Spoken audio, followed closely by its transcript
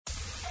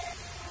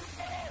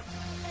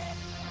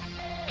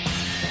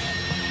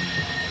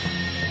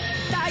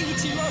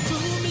道を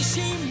踏みし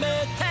め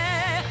て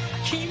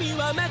君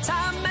は目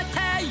覚めて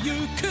ゆ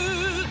く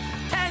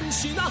天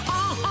使の微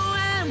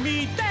笑み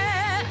で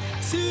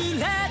連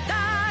れ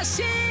出し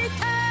て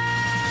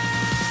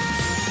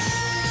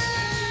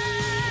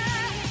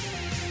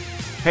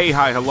Hey,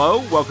 hi, hello.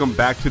 Welcome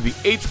back to the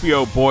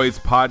HBO Boys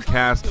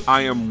podcast.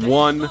 I am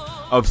one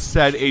of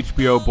said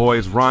HBO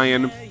Boys,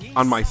 Ryan,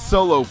 on my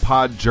solo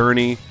pod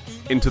journey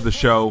into the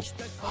show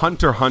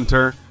Hunter x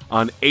Hunter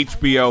on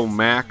HBO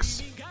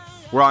Max.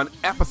 We're on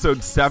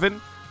episode 7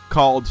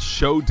 called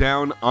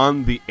Showdown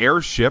on the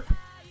Airship.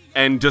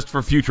 And just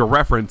for future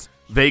reference,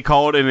 they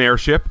call it an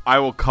airship. I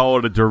will call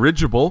it a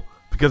dirigible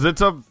because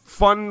it's a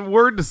fun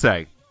word to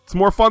say. It's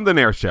more fun than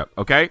airship,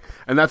 okay?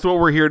 And that's what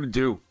we're here to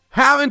do.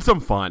 Having some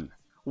fun.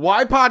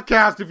 Why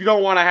podcast if you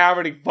don't want to have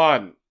any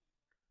fun?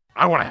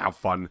 I want to have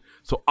fun,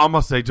 so I'm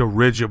going to say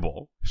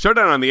dirigible.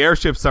 Showdown on the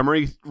Airship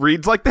summary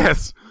reads like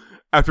this.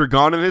 After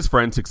Gon and his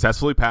friends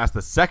successfully passed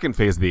the second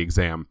phase of the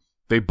exam,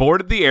 they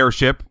boarded the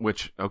airship,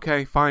 which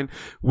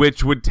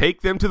would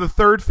take them to the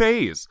third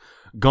phase.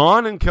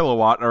 Gon and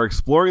Kilowatt are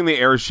exploring the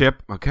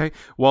airship,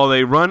 while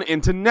they run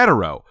into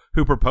Netero,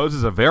 who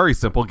proposes a very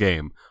simple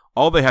game.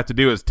 All they have to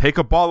do is take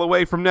a ball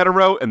away from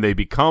Netero, and they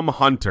become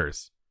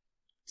hunters.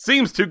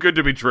 Seems too good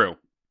to be true.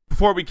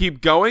 Before we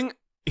keep going,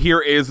 here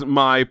is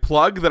my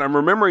plug that I'm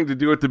remembering to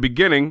do at the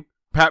beginning.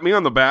 Pat me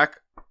on the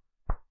back.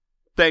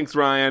 Thanks,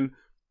 Ryan.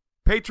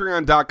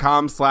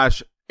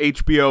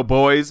 Patreon.com/HBO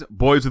Boys,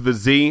 Boys with a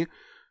Z.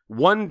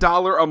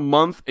 $1 a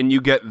month, and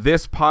you get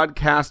this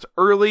podcast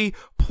early,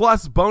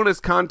 plus bonus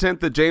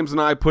content that James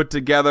and I put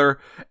together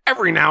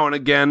every now and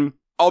again.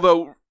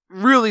 Although,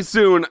 really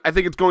soon, I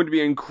think it's going to be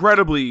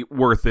incredibly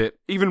worth it.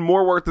 Even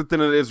more worth it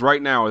than it is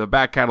right now with a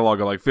back catalog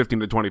of like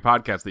 15 to 20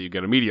 podcasts that you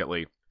get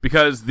immediately.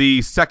 Because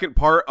the second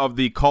part of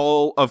the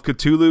Call of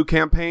Cthulhu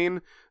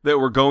campaign that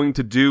we're going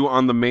to do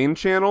on the main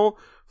channel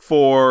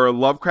for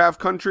Lovecraft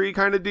Country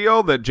kind of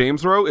deal that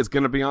James wrote is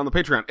going to be on the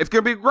Patreon. It's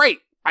going to be great,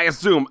 I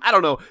assume. I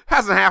don't know.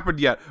 Hasn't happened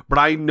yet, but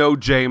I know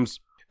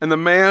James. And the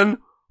man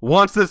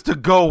wants this to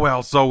go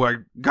well, so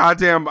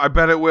goddamn, I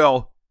bet it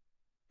will.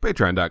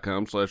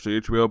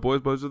 Patreon.com/HBO Boys,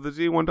 Boys with the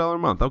Z, $1 a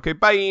month. Okay,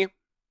 bye.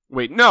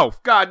 Wait, no.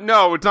 God,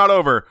 no, it's not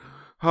over.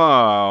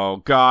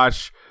 Oh,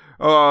 gosh.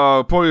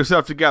 Pull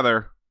yourself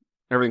together.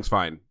 Everything's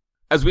fine.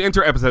 As we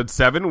enter episode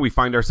 7, we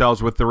find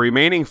ourselves with the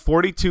remaining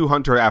 42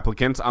 Hunter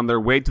applicants on their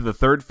way to the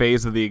third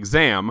phase of the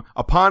exam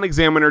upon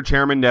Examiner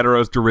Chairman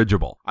Netero's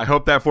dirigible. I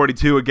hope that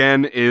 42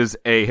 again is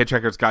a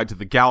Hitchhiker's Guide to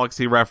the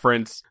Galaxy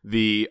reference,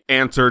 the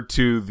answer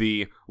to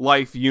the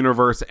life,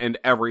 universe, and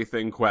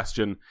everything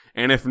question.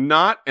 And if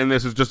not, and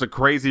this is just a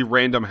crazy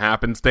random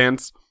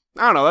happenstance,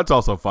 I don't know, that's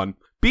also fun.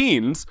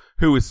 Beans,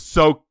 who is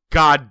so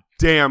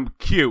goddamn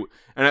cute,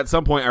 and at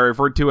some point I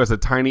referred to as a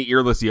tiny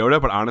earless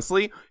Yoda, but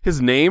honestly, his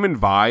name and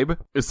vibe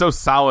is so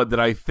solid that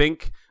I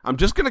think I'm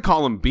just going to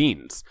call him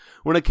Beans.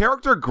 When a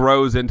character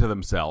grows into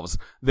themselves,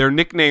 their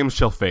nicknames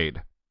shall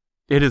fade.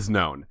 It is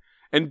known.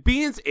 And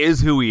Beans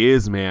is who he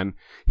is, man.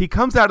 He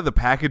comes out of the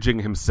packaging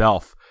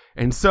himself,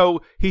 and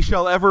so he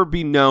shall ever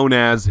be known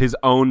as his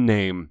own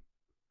name,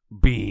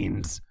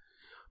 Beans.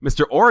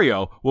 Mr.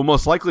 Oreo will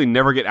most likely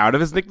never get out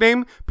of his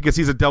nickname because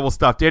he's a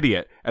double-stuffed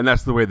idiot, and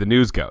that's the way the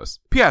news goes.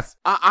 P.S.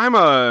 I'm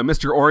a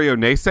Mr. Oreo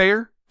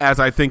naysayer, as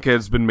I think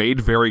has been made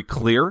very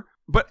clear,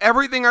 but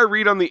everything I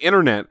read on the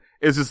internet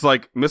is just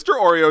like, Mr.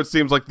 Oreo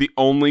seems like the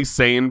only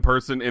sane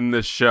person in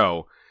this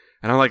show.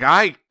 And I'm like,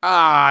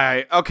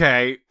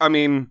 okay, I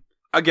mean,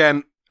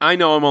 again, I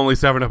know I'm only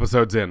 7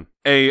 episodes in.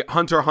 A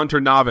Hunter x Hunter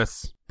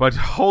novice, but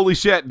holy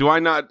shit, do I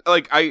not,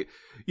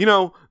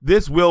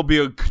 this will be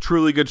a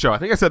truly good show. I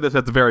think I said this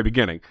at the very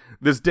beginning.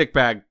 This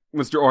dickbag,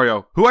 Mr.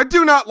 Oreo, who I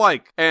do not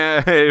like.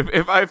 And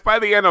if by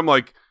the end I'm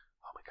like,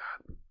 oh my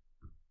god,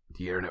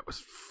 the internet was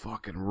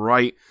fucking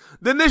right,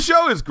 then this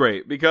show is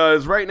great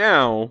because right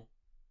now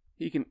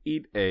he can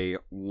eat a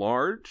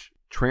large,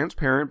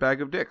 transparent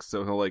bag of dicks.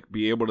 So he'll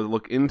be able to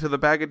look into the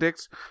bag of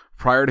dicks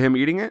prior to him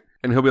eating it,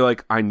 and he'll be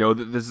like, I know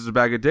that this is a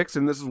bag of dicks,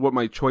 and this is what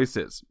my choice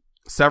is: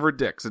 severed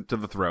dicks into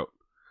the throat.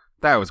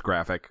 That was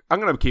graphic.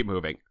 I'm gonna keep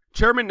moving.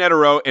 Chairman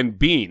Netero and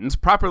Beans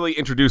properly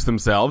introduce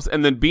themselves,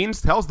 and then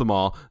Beans tells them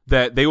all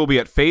that they will be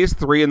at Phase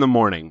 3 in the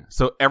morning,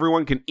 so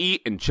everyone can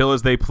eat and chill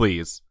as they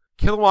please.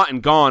 Kilowatt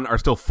and Gon are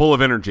still full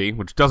of energy,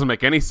 which doesn't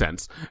make any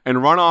sense,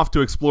 and run off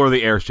to explore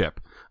the airship.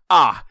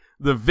 Ah,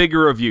 the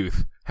vigor of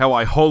youth. How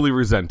I wholly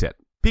resent it.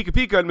 Pika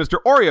Pika and Mr.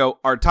 Oreo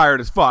are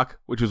tired as fuck,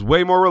 which is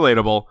way more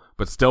relatable,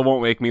 but still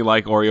won't make me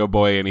like Oreo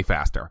Boy any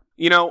faster.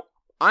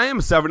 I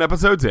am 7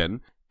 episodes in,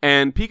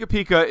 and Pika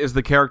Pika is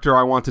the character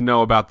I want to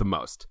know about the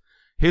most.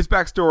 His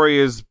backstory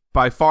is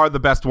by far the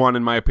best one,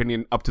 in my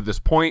opinion, up to this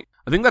point.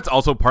 I think that's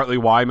also partly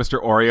why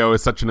Mr. Oreo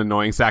is such an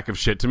annoying sack of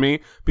shit to me,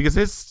 because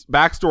his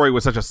backstory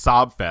was such a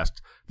sob fest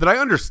that I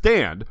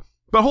understand,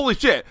 but holy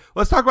shit,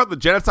 let's talk about the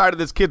genocide of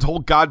this kid's whole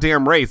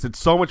goddamn race. It's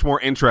so much more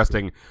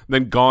interesting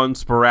than Gon's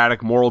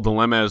sporadic moral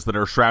dilemmas that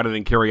are shrouded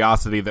in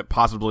curiosity that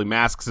possibly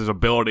masks his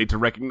ability to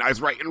recognize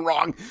right and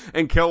wrong,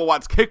 and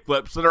Kilowatt's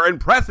kickflips that are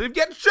impressive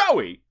yet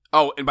showy.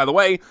 Oh, and by the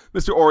way,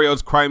 Mr.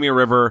 Oreo's Cry Me a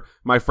River,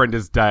 my friend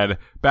is dead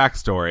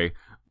backstory.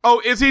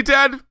 Oh, is he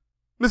dead?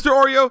 Mr.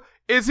 Oreo,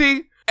 is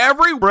he?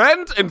 Every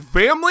friend and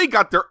family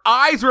got their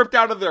eyes ripped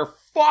out of their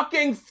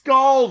fucking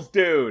skulls,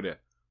 dude.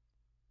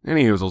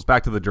 Any hoozles,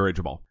 back to the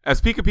dirigible.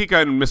 As Pika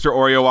Pika and Mr.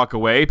 Oreo walk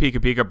away, Pika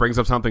Pika brings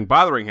up something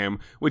bothering him,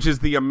 which is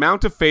the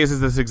amount of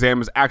phases this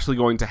exam is actually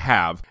going to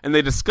have, and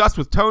they discuss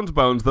with Tones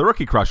Bones, the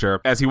Rookie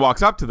Crusher, as he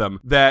walks up to them,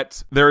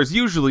 that there is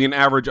usually an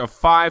average of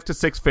 5 to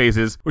 6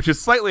 phases, which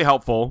is slightly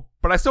helpful,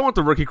 but I still want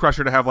the Rookie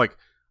Crusher to have, like,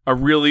 a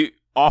really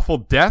awful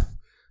death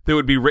that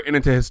would be written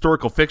into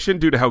historical fiction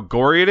due to how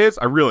gory it is.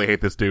 I really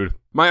hate this dude.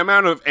 My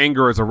amount of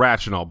anger is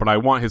irrational, but I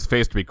want his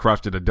face to be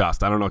crushed into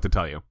dust. I don't know what to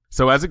tell you.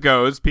 So as it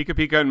goes, Pika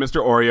Pika and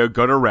Mr. Oreo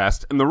go to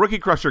rest, and the Rookie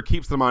Crusher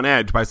keeps them on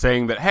edge by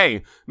saying that,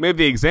 hey, maybe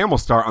the exam will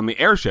start on the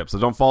airship, so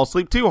don't fall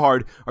asleep too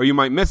hard, or you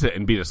might miss it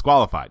and be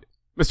disqualified.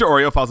 Mr.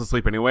 Oreo falls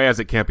asleep anyway, as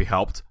it can't be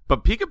helped,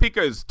 but Pika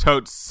Pika is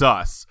totes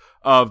sus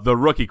of the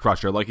Rookie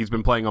Crusher, like he's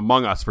been playing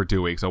Among Us for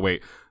 2 weeks. Oh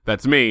wait,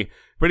 that's me.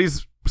 But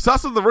he's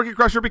sus of the Rookie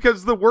Crusher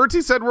because the words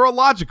he said were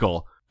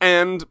illogical.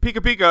 And Pika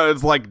Pika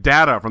is like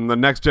Data from the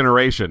Next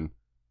Generation.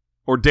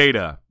 Or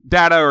Data.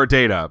 Data or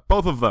Data.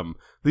 Both of them.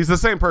 He's the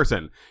same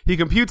person. He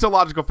computes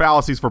illogical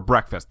fallacies for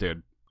breakfast,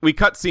 dude. We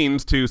cut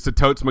scenes to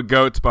Satotes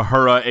Magotes,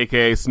 Bahura,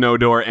 aka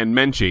Snowdor, and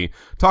Menchie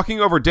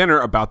talking over dinner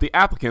about the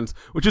applicants,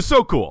 which is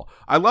so cool.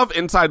 I love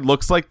inside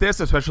looks like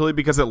this, especially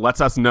because it lets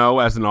us know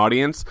as an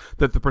audience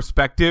that the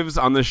perspectives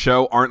on the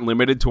show aren't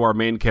limited to our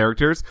main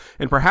characters,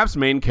 and perhaps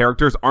main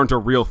characters aren't a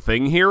real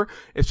thing here.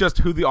 It's just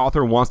who the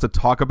author wants to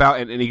talk about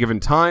at any given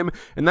time,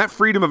 and that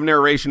freedom of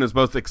narration is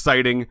both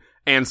exciting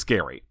and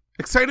scary.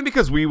 Exciting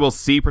because we will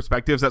see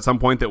perspectives at some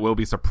point that will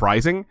be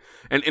surprising,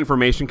 and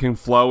information can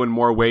flow in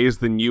more ways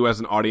than you as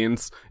an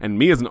audience and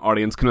me as an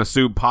audience can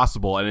assume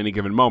possible at any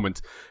given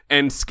moment.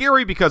 And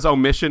scary because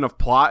omission of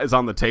plot is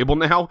on the table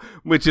now,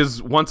 which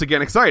is once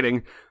again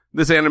exciting.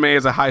 This anime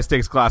is a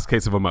high-stakes glass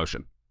case of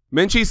emotion.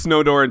 Menchie,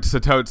 Snowdor, and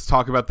Satotes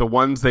talk about the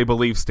ones they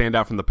believe stand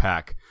out from the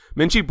pack.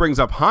 Menchie brings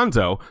up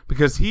Hanzo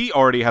because he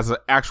already has an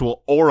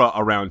actual aura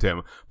around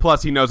him.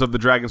 Plus, he knows of the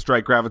Dragon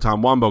Strike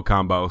Graviton Wombo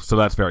combo, so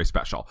that's very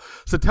special.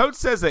 Satotes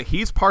says that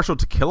he's partial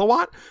to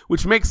Kilowatt,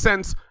 which makes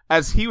sense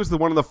as he was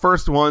one of the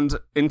first ones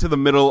into the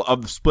middle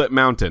of the Split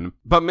Mountain.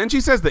 But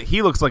Menchie says that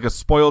he looks like a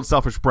spoiled,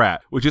 selfish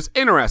brat, which is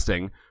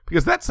interesting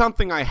because that's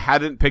something I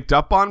hadn't picked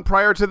up on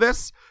prior to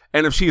this.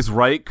 And if she's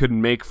right, could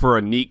make for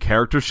a neat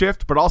character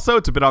shift, but also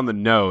it's a bit on the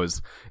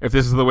nose if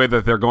this is the way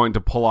that they're going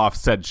to pull off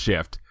said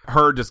shift.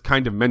 Her just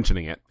kind of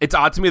mentioning it. It's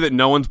odd to me that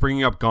no one's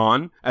bringing up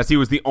Gon, as he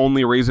was the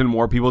only reason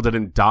more people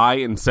didn't die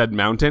in said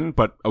mountain,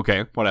 but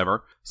okay,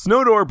 whatever.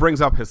 Snowdor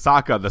brings up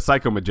Hisaka, the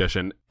Psycho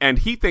Magician, and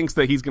he thinks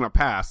that he's gonna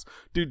pass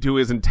due to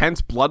his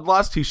intense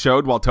bloodlust he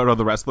showed while Toto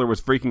the Wrestler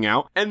was freaking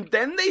out. And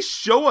then they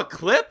show a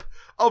clip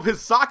of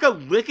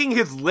Hisaka licking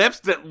his lips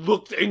that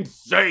looked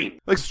insane.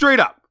 Like, straight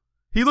up.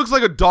 He looks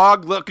like a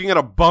dog looking at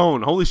a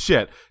bone. Holy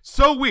shit.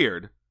 So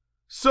weird.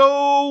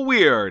 So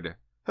weird.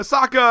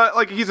 Hisaka,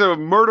 like, he's a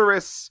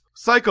murderous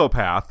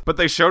psychopath, but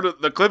they showed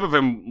the clip of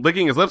him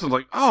licking his lips and was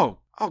like, oh,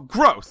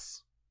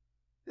 gross.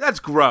 That's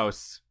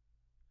gross.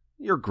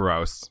 You're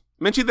gross.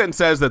 Menchie then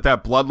says that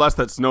bloodlust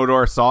that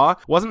Snowdor saw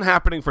wasn't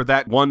happening for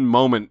that one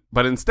moment,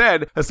 but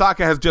instead,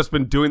 Hisaka has just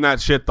been doing that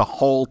shit the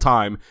whole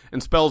time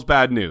and spells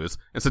bad news.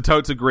 And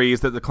Satotes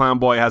agrees that the clown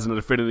boy has an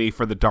affinity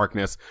for the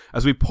darkness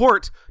as we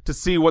port to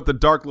see what the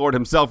Dark Lord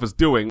himself is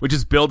doing, which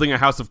is building a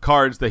house of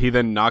cards that he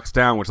then knocks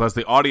down, which lets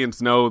the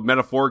audience know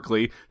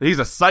metaphorically that he's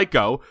a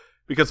psycho,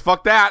 because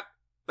fuck that.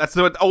 That's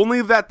what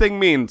only that thing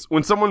means.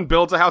 When someone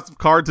builds a house of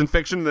cards in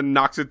fiction and then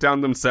knocks it down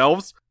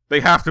themselves,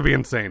 they have to be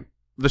insane.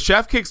 The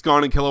chef kicks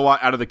Gon and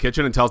Kilowatt out of the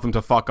kitchen and tells them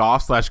to fuck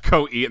off /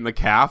 go eat in the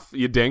calf,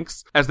 you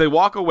dinks. As they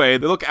walk away,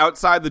 they look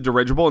outside the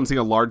dirigible and see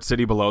a large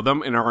city below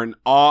them and are in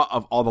awe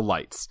of all the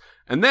lights.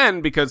 And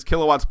then, because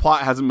Kilowatt's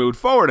plot hasn't moved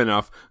forward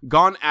enough,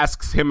 Gon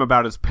asks him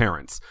about his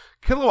parents.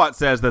 Kilowatt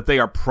says that they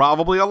are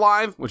probably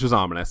alive, which is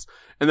ominous,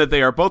 and that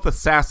they are both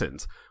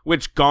assassins,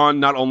 which Gon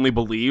not only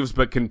believes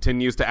but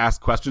continues to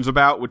ask questions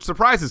about, which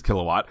surprises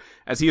Kilowatt,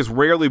 as he is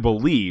rarely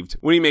believed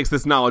when he makes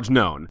this knowledge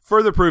known,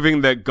 further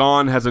proving that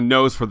Gon has a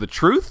nose for the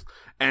truth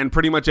and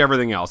pretty much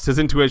everything else. His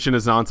intuition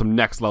is on some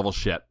next level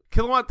shit.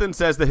 Kilowatt then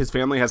says that his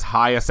family has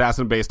high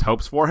assassin-based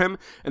hopes for him,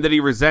 and that he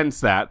resents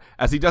that,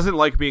 as he doesn't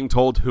like being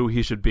told who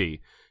he should be.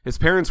 His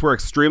parents were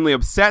extremely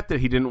upset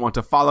that he didn't want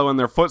to follow in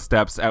their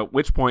footsteps, at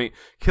which point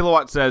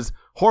Kilowatt says,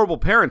 horrible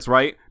parents,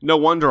 right? No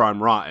wonder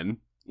I'm rotten.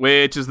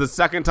 Which is the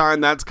second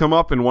time that's come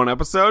up in one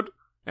episode,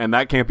 and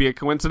that can't be a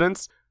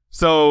coincidence.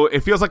 So it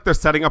feels like they're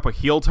setting up a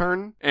heel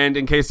turn, and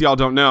in case y'all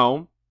don't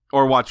know,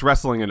 or watch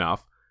wrestling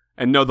enough,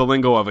 and know the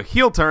lingo of a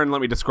heel turn, let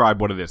me describe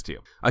what it is to you.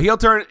 A heel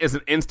turn is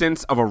an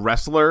instance of a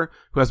wrestler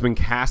who has been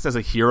cast as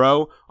a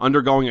hero,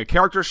 undergoing a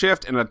character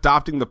shift and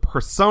adopting the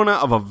persona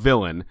of a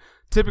villain,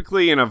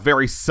 typically in a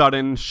very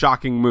sudden,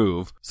 shocking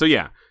move. So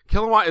yeah,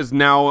 Kilowatt is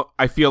now,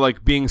 I feel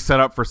like, being set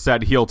up for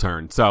said heel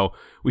turn, so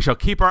we shall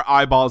keep our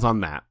eyeballs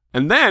on that.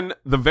 And then,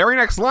 the very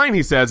next line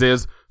he says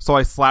is, so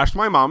I slashed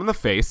my mom in the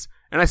face,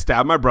 and I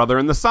stabbed my brother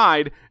in the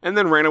side and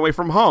then ran away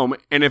from home,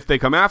 and if they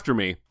come after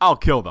me, I'll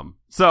kill them.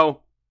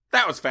 So,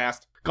 that was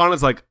fast. Gon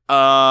is like,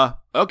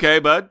 okay,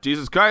 bud,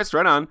 Jesus Christ,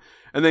 right on.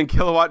 And then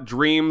Kilowatt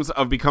dreams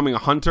of becoming a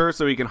hunter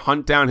so he can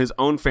hunt down his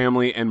own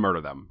family and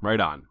murder them. Right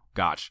on.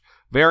 Gosh.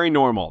 Very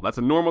normal. That's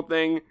a normal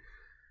thing.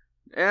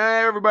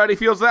 Everybody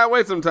feels that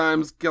way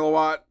sometimes,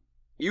 Kilowatt.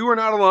 You are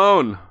not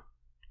alone.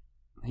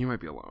 You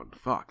might be alone.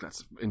 Fuck,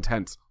 that's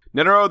intense.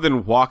 Netero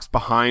then walks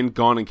behind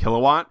Gon and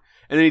Kilowatt,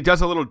 and then he does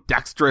a little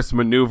dexterous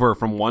maneuver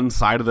from one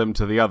side of them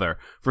to the other,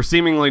 for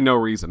seemingly no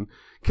reason.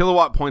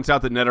 Kilowatt points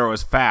out that Netero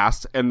is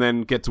fast, and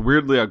then gets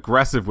weirdly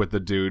aggressive with the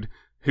dude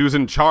who's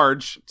in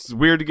charge. It's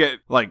weird to get,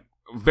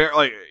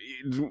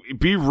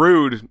 be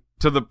rude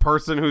to the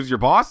person who's your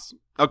boss?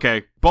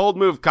 Okay, bold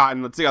move,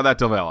 Cotton. Let's see how that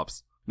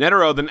develops.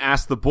 Netero then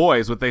asks the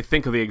boys what they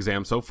think of the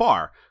exam so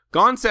far.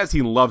 Gon says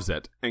he loves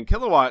it, and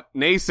Kilowatt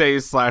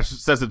naysays /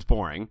 says it's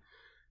boring.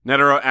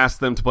 Netero asks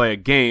them to play a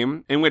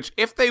game, in which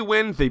if they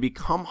win, they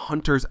become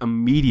hunters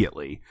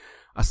immediately.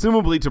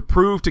 Assumably to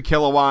prove to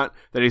Kilowatt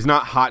that he's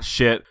not hot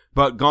shit,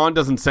 but Gon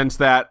doesn't sense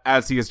that,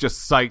 as he is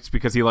just psyched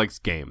because he likes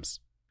games.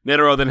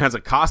 Netero then has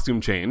a costume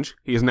change.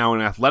 He is now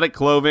in athletic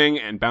clothing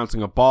and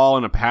bouncing a ball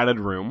in a padded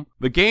room.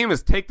 The game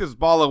is take this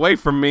ball away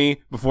from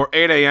me before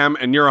 8 a.m.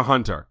 and you're a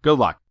hunter. Good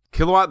luck.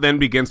 Kilowatt then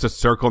begins to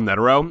circle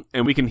Netero,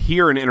 and we can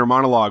hear an inner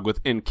monologue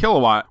within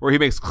Kilowatt where he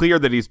makes clear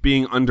that he's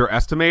being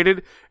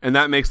underestimated, and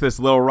that makes this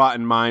little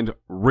rotten mind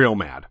real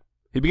mad.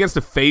 He begins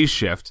to phase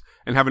shift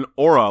and have an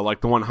aura like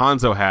the one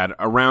Hanzo had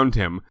around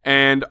him,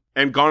 and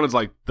Gon is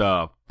like,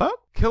 the fuck?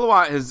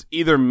 Kilowatt has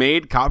either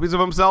made copies of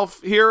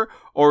himself here,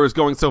 or is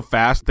going so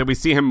fast that we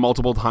see him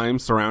multiple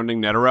times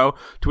surrounding Netero,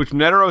 to which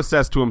Netero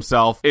says to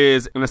himself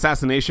is an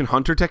assassination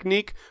hunter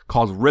technique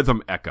called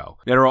Rhythm Echo.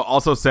 Netero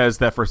also says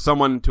that for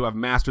someone to have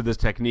mastered this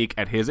technique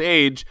at his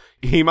age,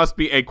 he must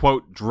be a,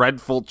 quote,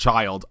 dreadful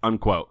child,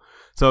 unquote.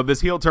 So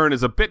this heel turn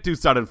is a bit too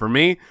sudden for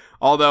me,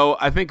 although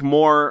I think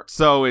more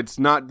so it's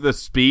not the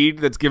speed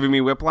that's giving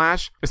me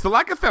whiplash. It's the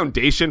lack of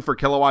foundation for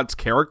Kilowatt's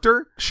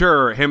character.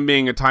 Sure, him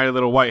being a tiny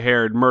little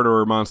white-haired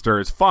murderer monster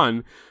is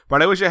fun,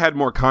 but I wish I had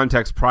more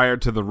context prior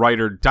to the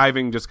writer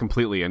diving just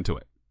completely into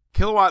it.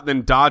 Kilowatt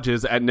then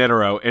dodges at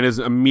Netero and is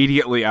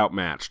immediately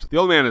outmatched. The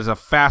old man is a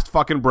fast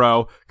fucking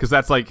bro, because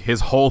that's like his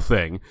whole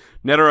thing.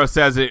 Netero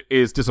says it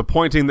is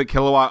disappointing that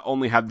Kilowatt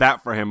only had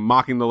that for him,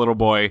 mocking the little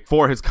boy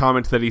for his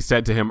comment that he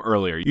said to him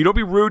earlier. You don't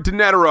be rude to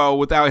Netero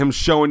without him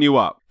showing you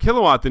up.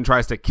 Kilowatt then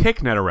tries to kick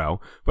Netero,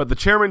 but the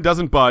chairman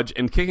doesn't budge,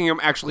 and kicking him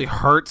actually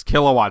hurts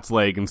Kilowatt's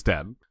leg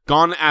instead.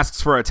 Gon asks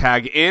for a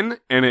tag in,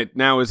 and it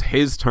now is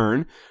his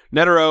turn.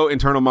 Netero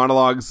internal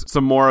monologues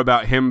some more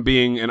about him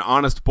being an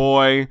honest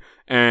boy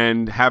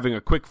and having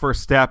a quick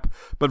first step,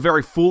 but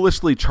very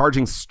foolishly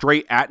charging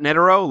straight at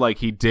Netero like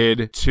he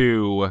did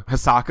to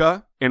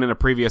Hisaka in a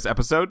previous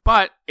episode.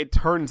 But it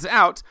turns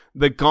out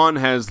that Gon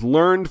has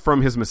learned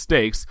from his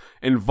mistakes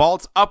and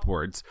vaults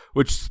upwards,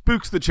 which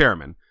spooks the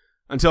chairman,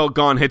 until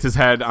Gon hits his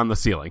head on the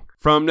ceiling.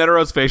 From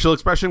Netero's facial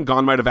expression,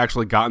 Gon might have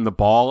actually gotten the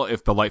ball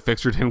if the light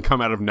fixture didn't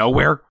come out of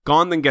nowhere.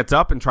 Gon then gets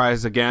up and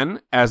tries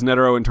again, as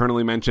Netero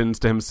internally mentions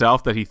to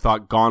himself that he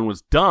thought Gon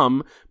was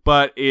dumb,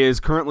 but is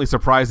currently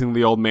surprising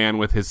the old man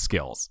with his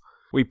skills.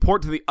 We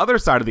port to the other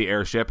side of the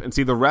airship and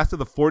see the rest of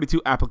the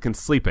 42 applicants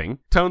sleeping.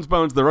 Tones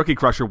Bones, the Rookie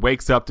Crusher,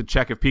 wakes up to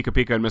check if Pika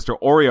Pika and Mr.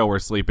 Oreo were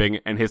sleeping,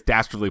 and his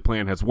dastardly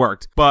plan has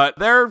worked. But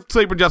they're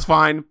sleeping just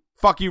fine.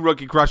 Fuck you,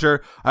 Rookie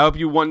Crusher. I hope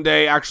you one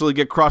day actually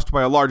get crushed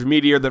by a large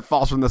meteor that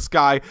falls from the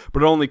sky,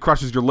 but it only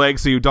crushes your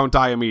legs so you don't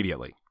die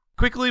immediately.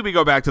 Quickly, we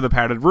go back to the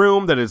padded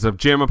room that is of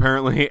Jim,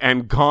 apparently,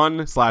 and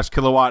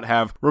Gon/Kilowatt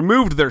have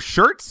removed their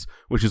shirts,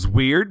 which is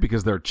weird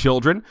because they're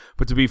children.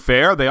 But to be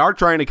fair, they are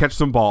trying to catch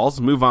some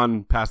balls. Move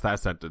on past that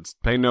sentence.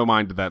 Pay no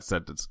mind to that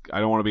sentence. I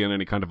don't want to be on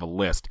any kind of a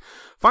list.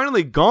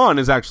 Finally, Gon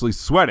is actually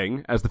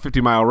sweating, as the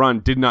 50-mile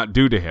run did not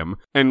do to him,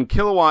 and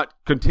Kilowatt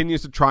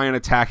continues to try and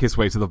attack his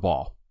way to the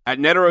ball. At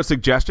Netero's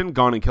suggestion,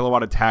 Gon and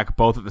Kilowatt attack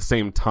both at the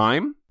same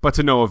time, but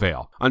to no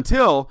avail.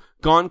 Until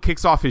Gon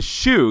kicks off his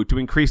shoe to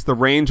increase the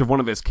range of one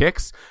of his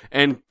kicks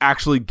and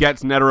actually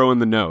gets Netero in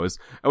the nose,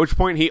 at which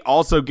point he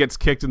also gets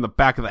kicked in the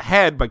back of the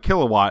head by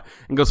Kilowatt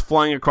and goes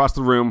flying across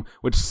the room,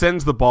 which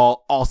sends the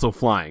ball also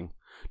flying.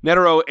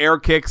 Netero air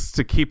kicks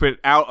to keep it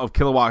out of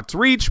Kilowatt's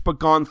reach, but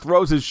Gon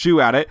throws his shoe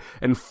at it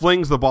and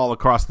flings the ball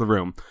across the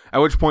room, at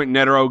which point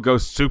Netero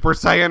goes Super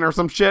Saiyan or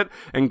some shit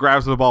and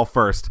grabs the ball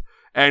first.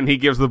 And he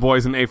gives the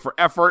boys an A for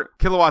effort.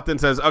 Kilowatt then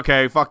says,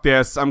 okay, fuck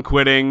this, I'm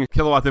quitting.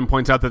 Kilowatt then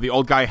points out that the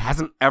old guy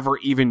hasn't ever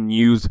even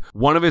used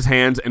one of his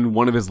hands and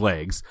one of his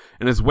legs,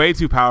 and is way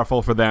too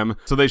powerful for them,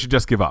 so they should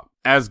just give up.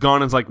 As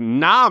Gon is like,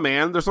 nah,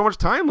 man, there's so much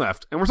time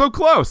left, and we're so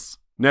close.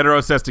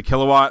 Netero says to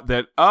Kilowatt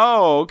that,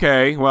 oh,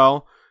 okay,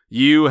 well,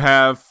 you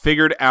have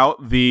figured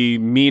out the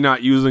me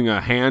not using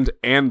a hand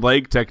and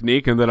leg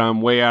technique, and that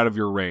I'm way out of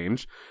your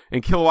range.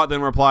 And Kilowatt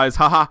then replies,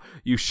 haha,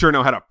 you sure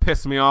know how to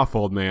piss me off,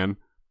 old man.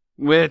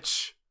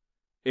 Which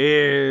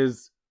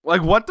is,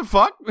 like, what the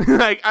fuck?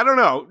 Like, I don't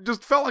know.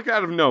 Just felt like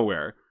out of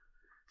nowhere.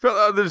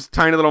 Felt this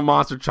tiny little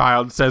monster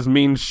child says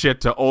mean shit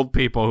to old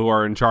people who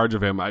are in charge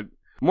of him.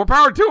 more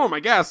power to him, I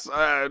guess.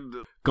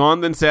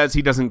 Gon then says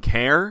he doesn't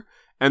care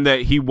and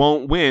that he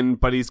won't win,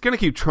 but he's going to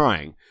keep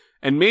trying.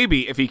 And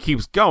maybe if he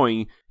keeps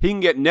going, he can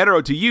get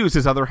Netero to use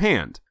his other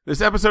hand.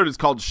 This episode is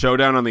called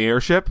Showdown on the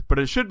Airship, but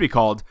it should be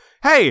called,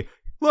 hey,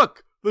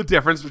 look, the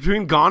difference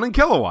between Gon and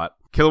Kilowatt.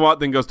 Kilowatt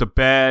then goes to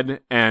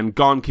bed, and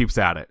Gon keeps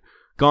at it.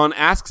 Gon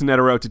asks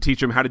Netero to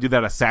teach him how to do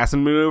that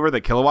assassin maneuver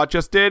that Kilowatt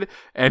just did,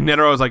 and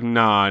Netero's like,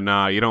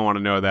 nah, you don't want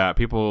to know that.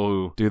 People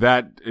who do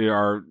that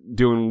are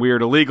doing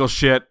weird illegal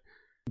shit.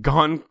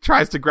 Gon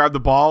tries to grab the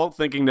ball,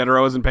 thinking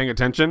Netero isn't paying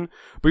attention,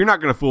 but you're not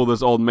going to fool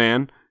this old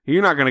man.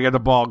 You're not going to get the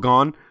ball,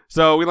 Gon.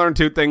 So we learned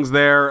two things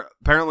there.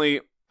 Apparently,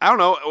 I don't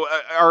know,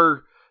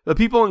 are the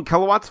people in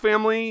Kilowatt's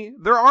family,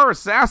 there are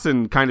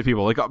assassin kind of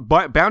people, like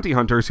bounty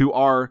hunters who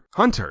are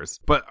hunters.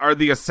 But are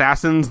the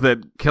assassins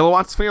that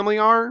Kilowatt's family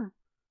are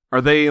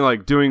they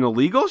like doing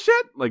illegal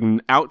shit? Like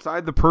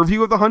outside the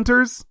purview of the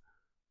hunters?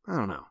 I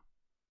don't know.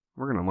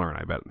 We're going to learn,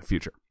 I bet, in the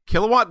future.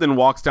 Kilowatt then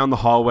walks down the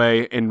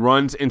hallway and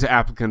runs into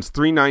applicants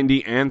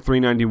 390 and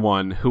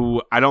 391,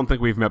 who I don't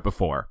think we've met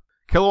before.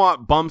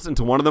 Kilowatt bumps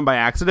into one of them by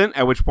accident,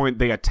 at which point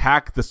they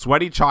attack the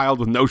sweaty child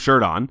with no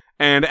shirt on,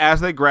 and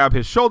as they grab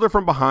his shoulder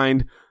from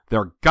behind,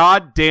 their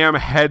goddamn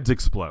heads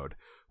explode.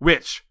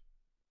 Which,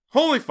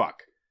 holy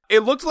fuck.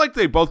 It looks like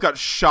they both got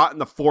shot in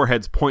the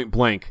foreheads point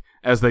blank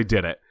as they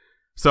did it.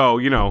 So,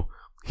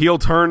 heel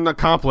turn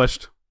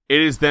accomplished. It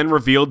is then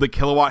revealed that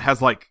Kilowatt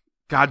has like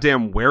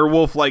goddamn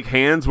werewolf-like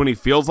hands when he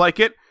feels like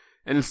it,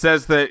 and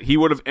says that he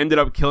would have ended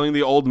up killing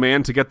the old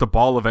man to get the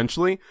ball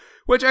eventually,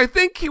 which I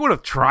think he would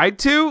have tried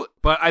to,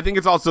 but I think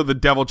it's also the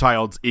devil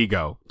child's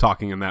ego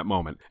talking in that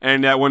moment.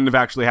 And that wouldn't have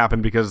actually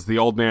happened because the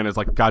old man is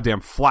like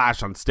goddamn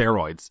Flash on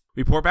steroids.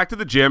 We pour back to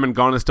the gym, and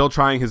Gon is still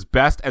trying his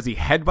best as he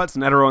headbutts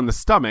Netero in the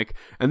stomach,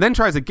 and then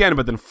tries again,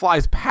 but then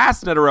flies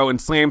past Netero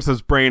and slams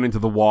his brain into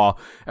the wall,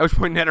 at which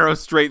point Netero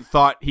straight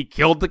thought he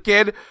killed the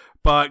kid.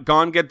 But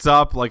Gon gets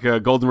up like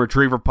a golden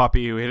retriever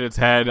puppy who hit its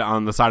head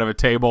on the side of a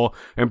table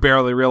and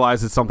barely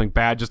realizes something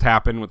bad just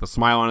happened with a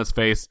smile on his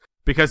face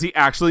because he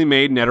actually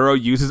made Netero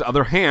use his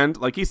other hand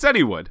like he said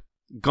he would.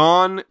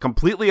 Gon,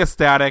 completely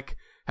ecstatic,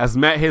 has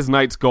met his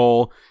night's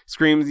goal,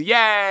 screams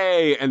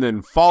yay, and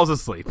then falls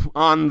asleep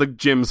on the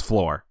gym's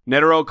floor.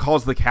 Netero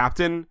calls the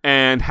captain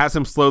and has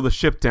him slow the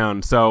ship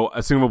down so,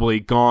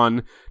 assumably,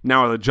 Gon,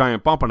 now with a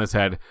giant bump on his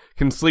head,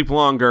 can sleep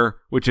longer,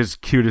 which is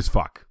cute as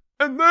fuck.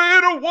 And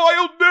then a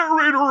wild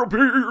narrator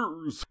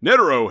appears.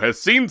 Netero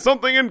has seen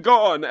something in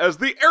Gon as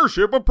the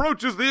airship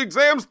approaches the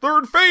exam's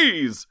third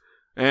phase.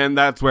 And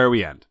that's where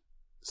we end.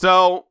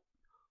 So,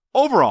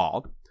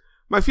 overall,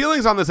 my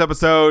feelings on this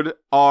episode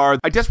are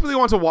I desperately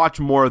want to watch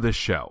more of this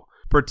show,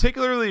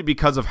 particularly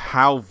because of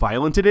how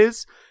violent it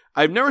is.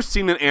 I've never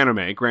seen an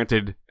anime,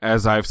 granted,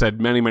 as I've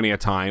said many a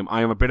time,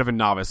 I am a bit of a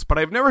novice, but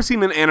I've never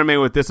seen an anime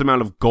with this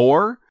amount of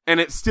gore, and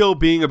it still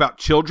being about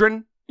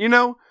children,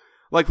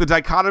 Like, the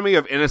dichotomy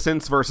of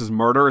innocence versus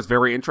murder is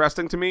very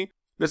interesting to me.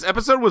 This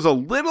episode was a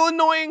little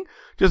annoying,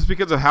 just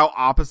because of how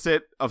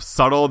opposite of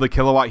subtle the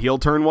Kilowatt heel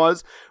turn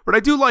was, but I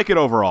do like it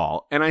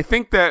overall, and I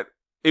think that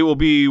it will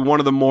be one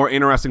of the more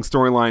interesting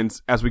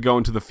storylines as we go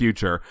into the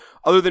future,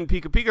 other than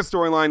Pika Pika's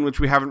storyline, which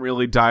we haven't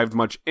really dived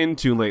much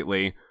into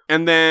lately,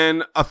 and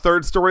then a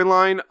third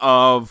storyline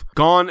of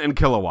Gon and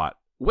Kilowatt.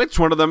 Which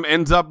one of them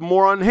ends up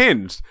more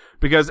unhinged?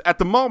 Because at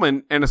the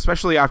moment, and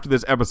especially after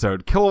this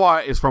episode,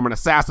 Kilowatt is from an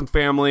assassin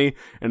family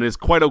and is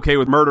quite okay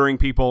with murdering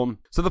people.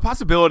 So the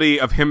possibility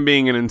of him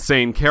being an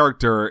insane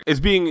character is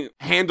being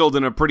handled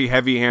in a pretty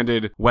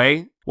heavy-handed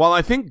way, while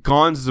I think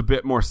Gon's is a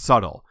bit more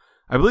subtle.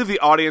 I believe the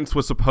audience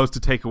was supposed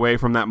to take away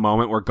from that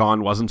moment where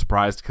Gon wasn't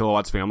surprised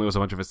Kilowatt's family was a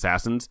bunch of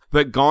assassins,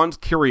 that Gon's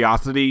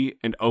curiosity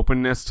and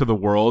openness to the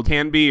world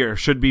can be or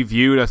should be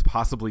viewed as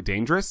possibly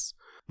dangerous.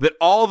 That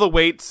all the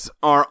weights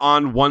are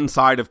on one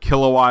side of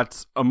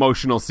Kilowatt's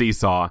emotional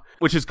seesaw,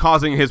 which is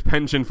causing his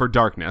penchant for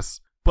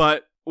darkness.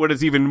 But what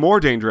is even more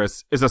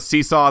dangerous is a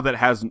seesaw that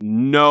has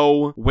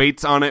no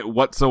weights on it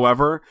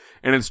whatsoever,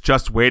 and it's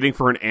just waiting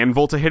for an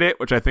anvil to hit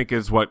it, which I think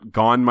is what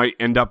Gon might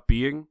end up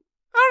being.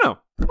 I don't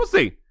know. We'll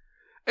see.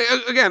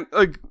 Again,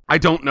 I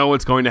don't know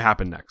what's going to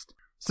happen next.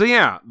 So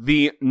yeah,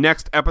 the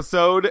next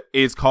episode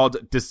is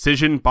called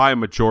Decision by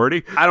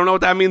Majority. I don't know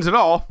what that means at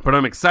all, but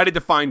I'm excited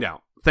to find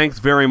out. Thanks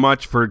very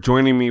much for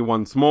joining me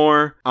once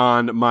more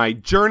on my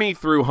journey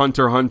through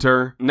Hunter x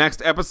Hunter.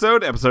 Next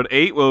episode, episode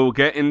 8, we'll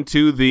get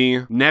into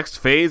the next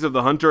phase of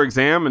the Hunter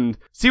exam and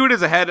see what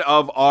is ahead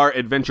of our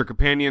adventure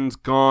companions,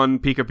 Gon,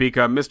 Pika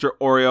Pika, Mr.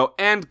 Oreo,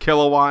 and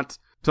Kilowatt.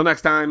 Till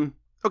next time,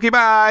 okay,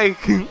 bye!